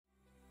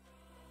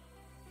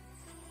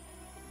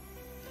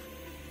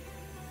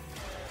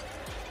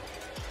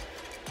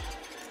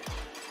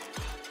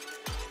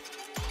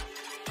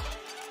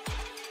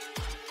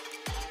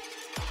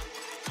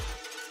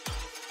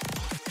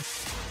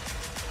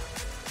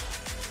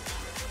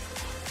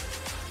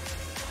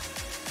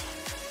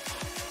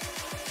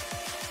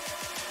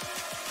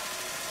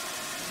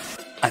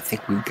I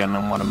think we're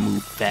gonna want to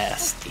move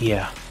fast.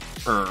 Yeah.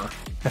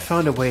 I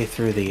found a way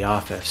through the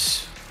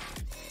office.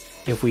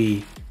 If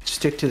we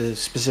stick to the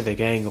specific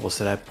angles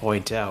that I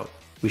point out,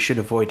 we should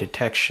avoid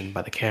detection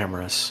by the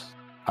cameras.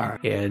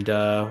 Alright. And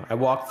I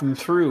walked them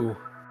through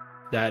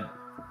that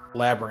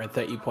labyrinth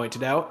that you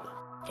pointed out.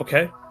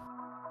 Okay.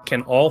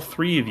 Can all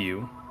three of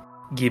you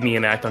give me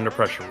an act under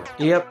pressure roll?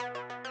 Yep.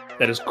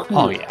 That is cool.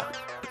 Oh, yeah.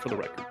 For the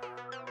record.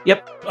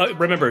 Yep.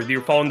 Remember,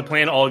 you're following the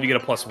plan. All of you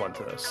get a +1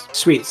 to this.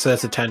 Sweet. So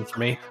that's a 10 for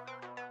me.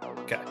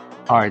 Okay.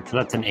 Alright, so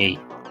that's an 8.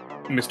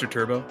 Mr.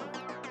 Turbo.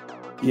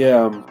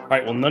 Yeah. All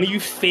right. Well, none of you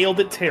failed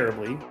it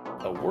terribly.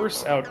 A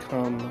worse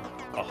outcome,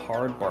 a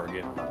hard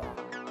bargain,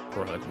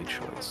 or an ugly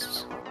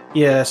choice.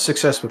 Yeah,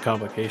 success with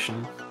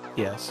complication.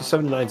 Yeah, so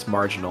 7 to 9 is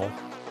marginal.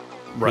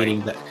 Right.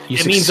 Meaning that you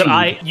It means that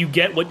succeed. you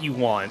get what you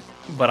want,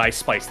 but I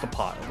spice the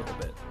pot a little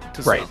bit,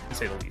 to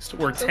say the least.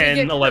 Or So we 10,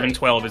 get 11, curry.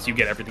 12 is you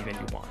get everything that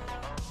you want.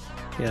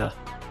 Yeah.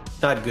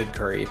 Not good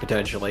curry,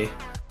 potentially.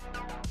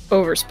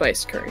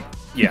 Overspiced curry.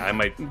 Yeah, I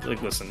might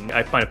listen.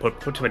 I might put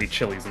too many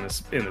chilies in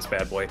this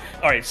bad boy.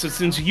 All right, so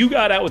since you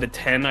got out with a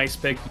 10 ice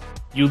pick,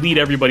 you lead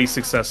everybody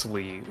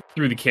successfully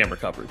through the camera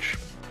coverage.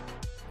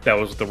 That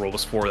was what the roll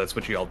was for. That's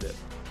what you all did.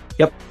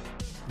 Yep.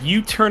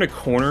 You turn a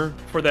corner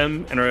for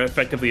them and are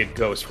effectively a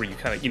ghost, where you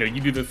kind of you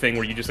do the thing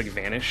where you just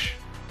vanish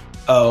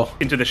Oh.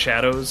 into the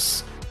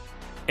shadows,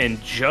 and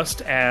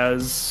just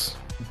as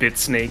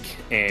Bitsnake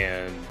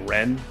and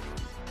Ren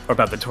are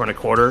about to turn a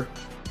quarter,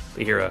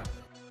 they hear a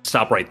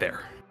stop right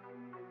there.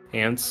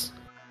 Hands.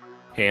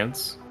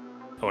 Hands.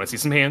 I want to see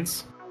some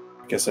hands.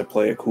 Guess I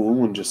play it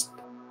cool and just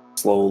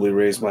slowly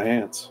raise my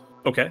hands.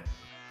 Okay.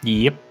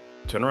 Yep.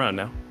 Turn around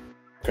now.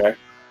 Okay.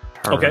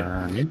 Okay.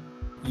 Turn.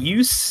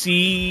 You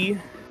see...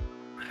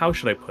 How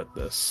should I put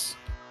this?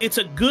 It's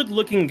a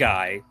good-looking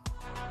guy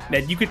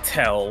that you could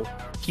tell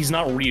he's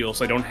not real,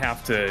 so I don't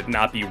have to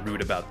not be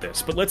rude about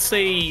this. But let's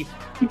say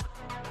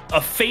a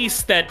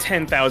face that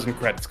 10,000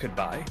 credits could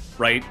buy,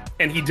 right?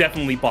 And he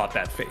definitely bought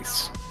that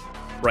face,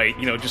 right?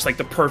 Just like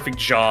the perfect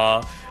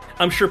jaw.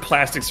 I'm sure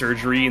plastic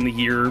surgery in the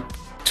year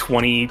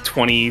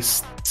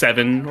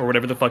 2027 or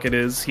whatever the fuck it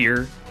is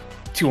here,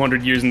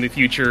 200 years in the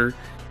future,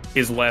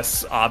 is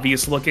less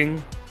obvious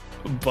looking.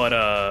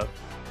 But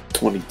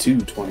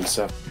 22,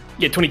 27.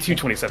 yeah, 22,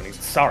 27.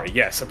 Sorry,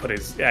 yes, I put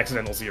his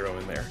accidental 0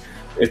 in there.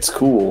 It's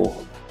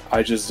cool.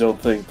 I just don't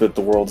think that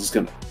the world is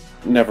gonna.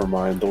 Never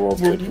mind. The world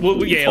could fall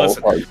listen.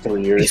 apart in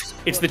 3 years.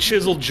 It's the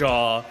chiseled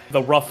jaw,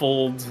 the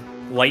ruffled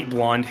light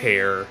blonde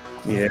hair,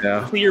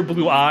 Yeah. clear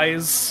blue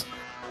eyes,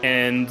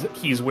 and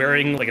he's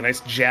wearing like a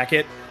nice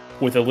jacket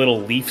with a little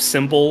leaf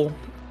symbol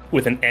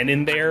with an N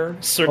in there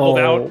circled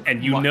Oh, out,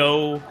 and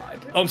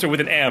I'm sorry,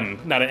 with an M,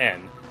 not an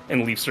N,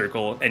 in leaf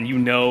circle, and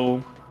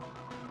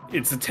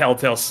it's a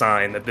telltale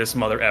sign that this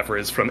mother effer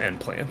is from End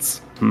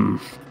Plants.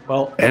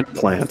 Well, Ant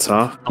plants,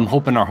 huh? I'm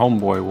hoping our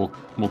homeboy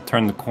will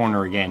turn the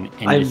corner again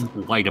and just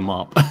light him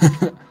up.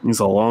 He's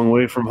a long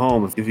way from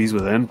home if he's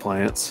with end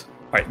plants.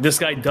 All right, this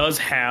guy does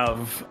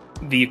have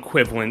the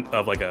equivalent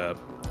of I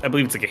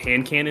believe it's like a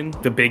hand cannon,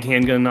 the big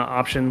handgun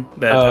option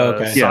that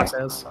okay. Sox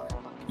has.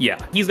 Yeah,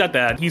 he's got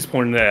that. He's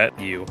pointing at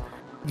you.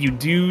 You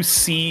do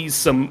see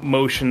some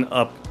motion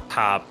up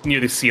top near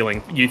the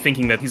ceiling. You're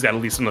thinking that he's got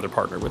at least another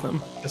partner with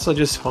him. guess I'll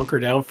just hunker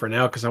down for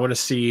now because I want to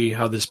see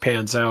how this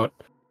pans out.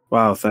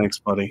 Wow, thanks,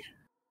 buddy.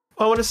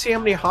 I want to see how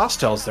many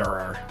hostiles there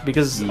are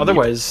because Yep.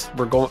 otherwise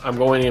I'm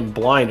going in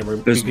blind and we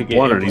There's could get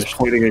one and he's ambushed.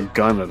 pointing a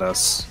gun at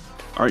us.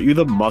 Aren't you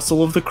the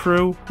muscle of the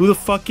crew? Who the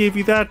fuck gave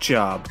you that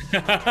job?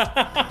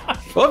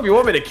 Well, if you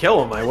want me to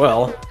kill him, I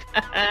will.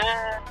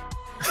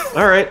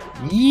 All right.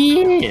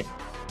 Yeah.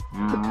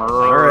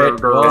 right,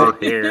 well-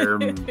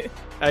 him.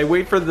 I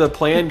wait for the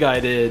plan guy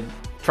to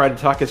try to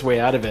talk his way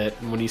out of it,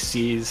 and when he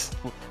sees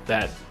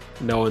that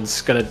no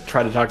one's gonna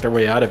try to talk their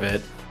way out of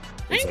it,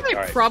 I think like, that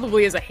all right.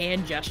 probably is a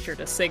hand gesture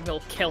to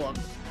signal kill him.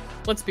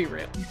 Let's be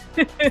real.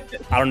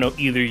 I don't know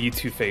either of you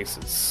two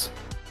faces.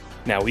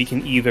 Now, we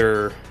can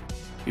either...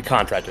 You're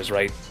contractors,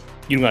 right?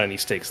 You don't got any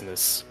stakes in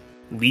this.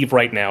 Leave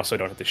right now so I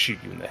don't have to shoot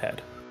you in the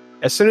head.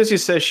 as soon as he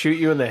says shoot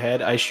you in the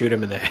head, I shoot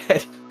him in the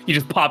head. You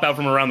just pop out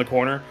from around the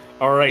corner?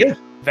 Alright, Yeah.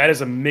 That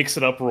is a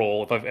mix-it-up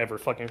roll if I've ever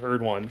fucking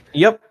heard one.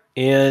 Yep.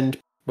 And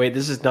wait,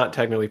 this is not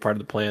technically part of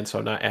the plan, so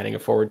I'm not adding a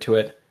forward to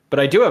it. But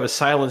I do have a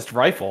silenced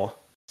rifle,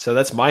 so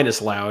that's minus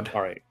loud.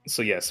 Alright,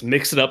 so yes,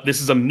 mix it up.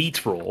 This is a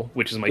meat roll,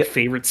 which is my Yep.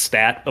 favorite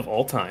stat of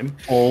all time.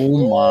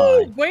 Oh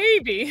my.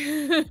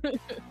 Baby.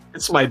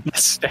 It's my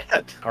best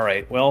stat.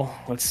 Alright, well,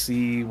 let's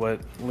see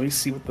what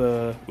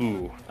the...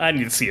 Ooh, I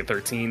need to see a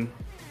 13.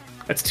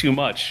 That's too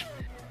much.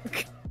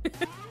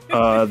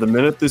 The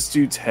minute this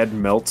dude's head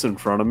melts in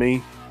front of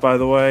me, by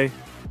the way,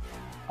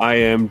 I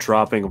am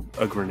dropping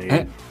a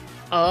grenade.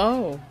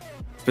 Oh.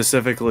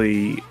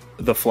 Specifically,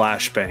 the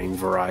flashbang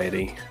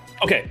variety.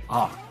 Okay,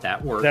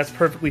 That works. that's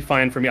perfectly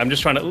fine for me. I'm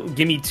just trying to...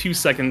 Give me 2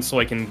 seconds so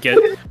I can get...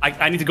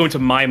 I need to go into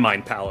my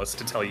mind palace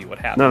to tell you what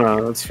happened.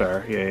 No, that's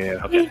fair.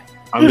 Yeah. Okay.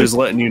 I'm just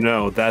letting you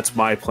know that's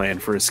my plan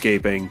for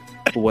escaping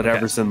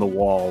whatever's in the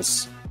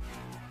walls.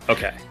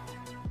 Okay.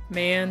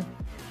 Man.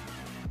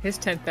 His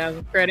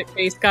 10,000 credit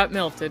face got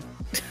melted.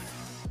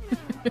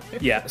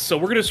 Yeah, so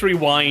we're gonna just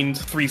rewind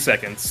 3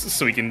 seconds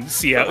so we can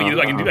see how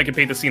I can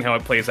paint the scene how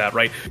it plays out.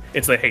 Right?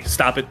 It's like, hey,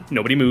 stop it,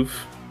 nobody move,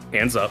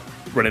 hands up.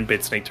 Running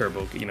Bitsnake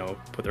Turbo,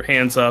 put their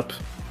hands up,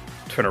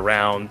 turn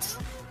around,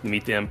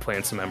 meet the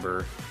Plants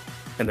member.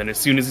 And then as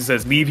soon as he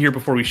says, leave here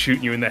before we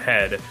shoot you in the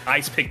head,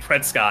 Ice Pick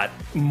Prescott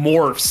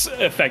morphs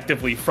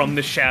effectively from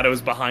the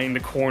shadows behind the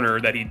corner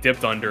that he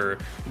dipped under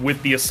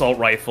with the assault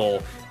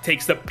rifle,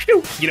 takes the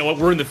pew! You know what,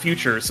 we're in the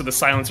future, so the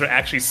silencer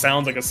actually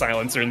sounds like a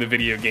silencer in the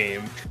video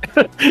game.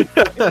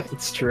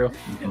 It's true.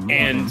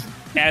 And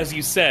as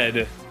you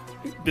said,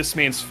 this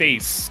man's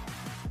face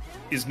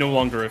is no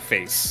longer a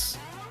face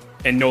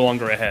and no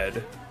longer a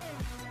head.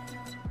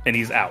 And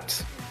he's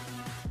out.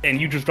 And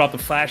you just drop the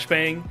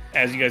flashbang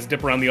as you guys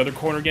dip around the other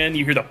corner again.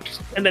 You hear the,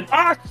 and then,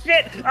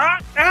 shit, my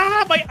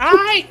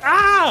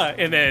eye,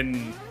 and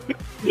then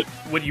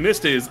what you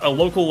missed is a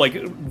local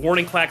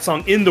warning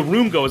klaxon in the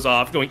room goes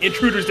off, going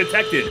intruders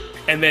detected,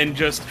 and then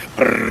just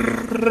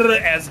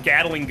as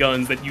Gatling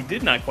guns that you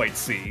did not quite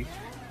see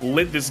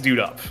lit this dude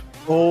up.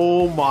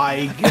 Oh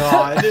my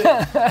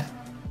god!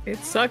 It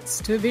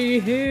sucks to be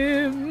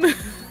him.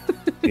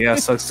 Yeah,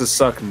 sucks to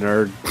suck,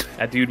 nerd.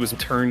 That dude was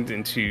turned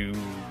into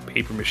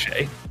paper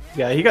mache.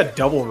 Yeah, he got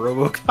double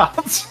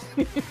RoboCops.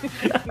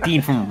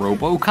 Dean from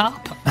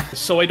RoboCop?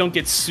 So I don't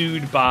get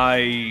sued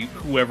by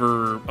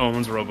whoever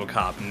owns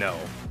RoboCop. No,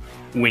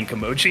 wink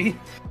emoji.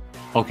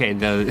 Okay,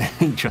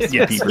 just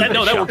Yes, Bieber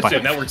that works shot too.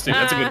 by- That works too.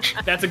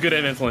 That's a good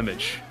mental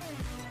image.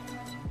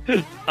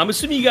 I'm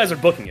assuming you guys are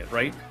booking it,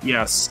 right?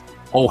 Yes,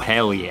 Oh,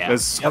 hell yeah.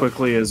 as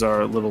quickly as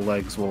our little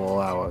legs will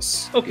allow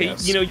us. Okay,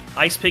 Yes.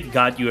 Ice Pick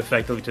got you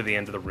effectively to the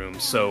end of the room,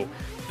 so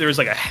there's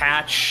a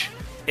hatch.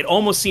 It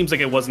almost seems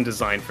like it wasn't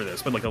designed for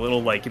this, but a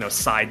little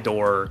side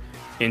door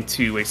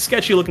into a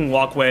sketchy looking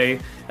walkway,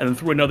 and then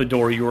through another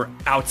door you were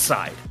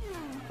outside.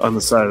 On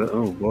the side of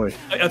oh boy.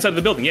 Outside of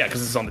the building, yeah,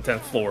 because it's on the 10th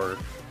floor,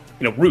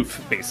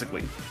 roof,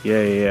 basically.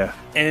 Yeah.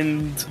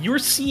 And you're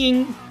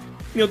seeing,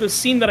 the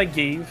scene that I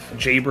gave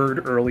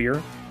Jaybird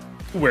earlier,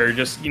 where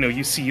just,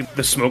 you see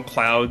the smoke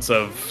clouds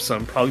of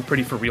some probably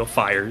pretty for real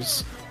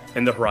fires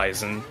in the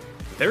horizon.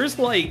 There's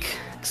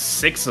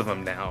 6 of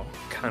them now,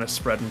 kind of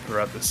spreading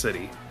throughout the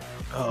city.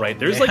 Oh, Right?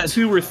 There's man.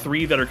 2 or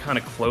 3 that are kind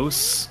of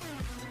close,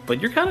 but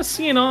you're kind of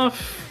seeing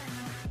off,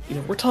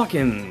 we're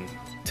talking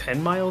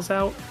 10 miles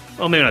out.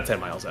 Well, maybe not 10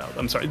 miles out.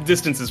 I'm sorry.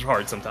 Distance is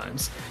hard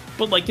sometimes.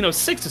 But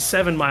 6 to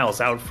 7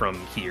 miles out from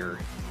here,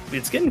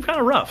 it's getting kind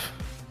of rough.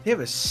 They have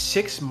a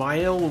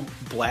 6-mile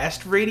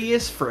blast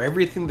radius for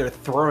everything they're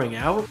throwing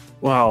out?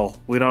 Well,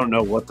 we don't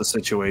know what the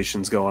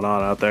situation's going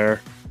on out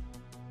there.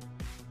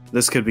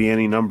 This could be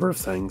any number of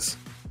things,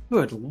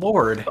 Good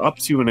lord. up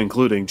to and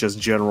including just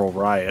general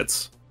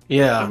riots.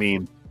 Yeah. I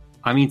mean,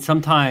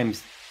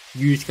 sometimes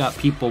you just got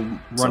people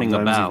running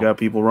sometimes about. you've got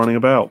people running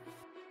about.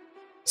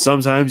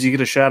 Sometimes you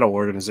get a shadow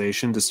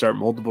organization to start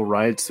multiple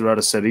riots throughout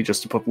a city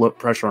just to put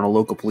pressure on a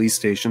local police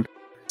station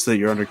so that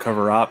your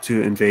undercover op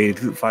to invade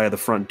via the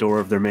front door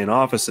of their main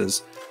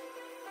offices.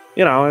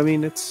 I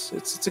mean, it's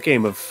a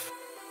game of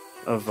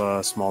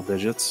small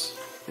digits.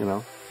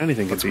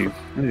 Anything could be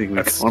going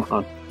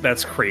on.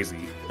 That's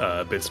crazy,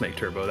 Bitsnake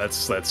Turbo.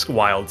 That's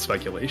wild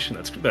speculation.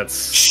 That's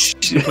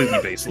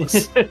completely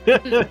baseless.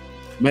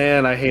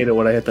 Man, I hate it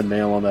when I hit the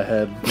nail on the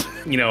head.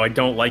 I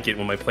don't like it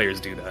when my players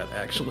do that,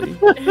 actually.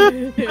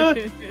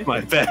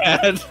 My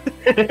bad.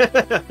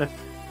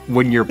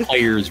 When your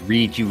players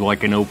read you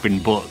like an open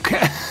book.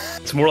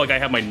 It's more like I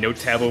have my note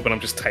tab open,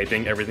 I'm just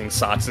typing everything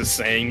Sox is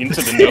saying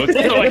into the notes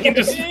so I can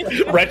just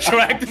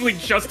retroactively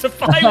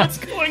justify what's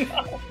going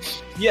on.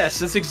 Yes,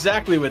 that's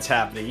exactly what's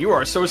happening. You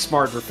are so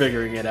smart for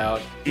figuring it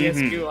out.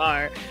 Yes, you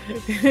are.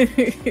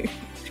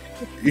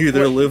 You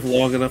either live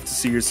long enough to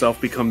see yourself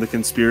become the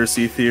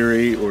conspiracy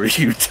theory, or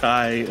you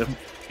die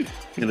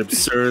an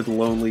absurd,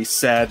 lonely,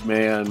 sad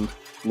man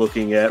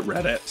looking at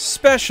Reddit.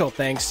 Special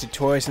thanks to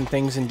Toys and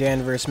Things in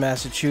Danvers,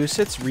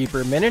 Massachusetts,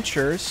 Reaper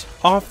Miniatures,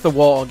 Off the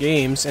Wall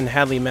Games in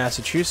Hadley,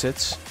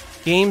 Massachusetts,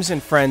 Games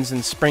and Friends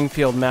in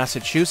Springfield,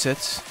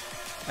 Massachusetts,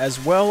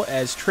 as well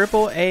as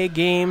AAA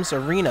Games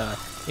Arena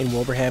in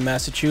Wilbraham,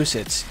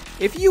 Massachusetts.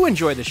 If you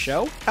enjoy the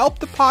show, help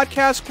the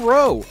podcast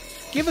grow.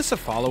 Give us a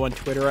follow on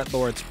Twitter at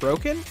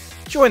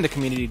LordsBroken, join the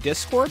community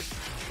Discord,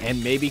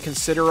 and maybe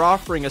consider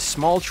offering a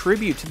small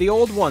tribute to the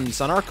old ones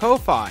on our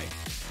Ko-Fi.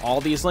 All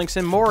these links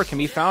and more can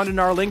be found in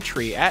our link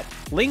tree at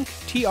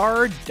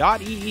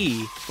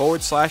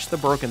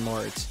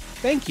linktr.ee/thebrokenlords.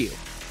 Thank you.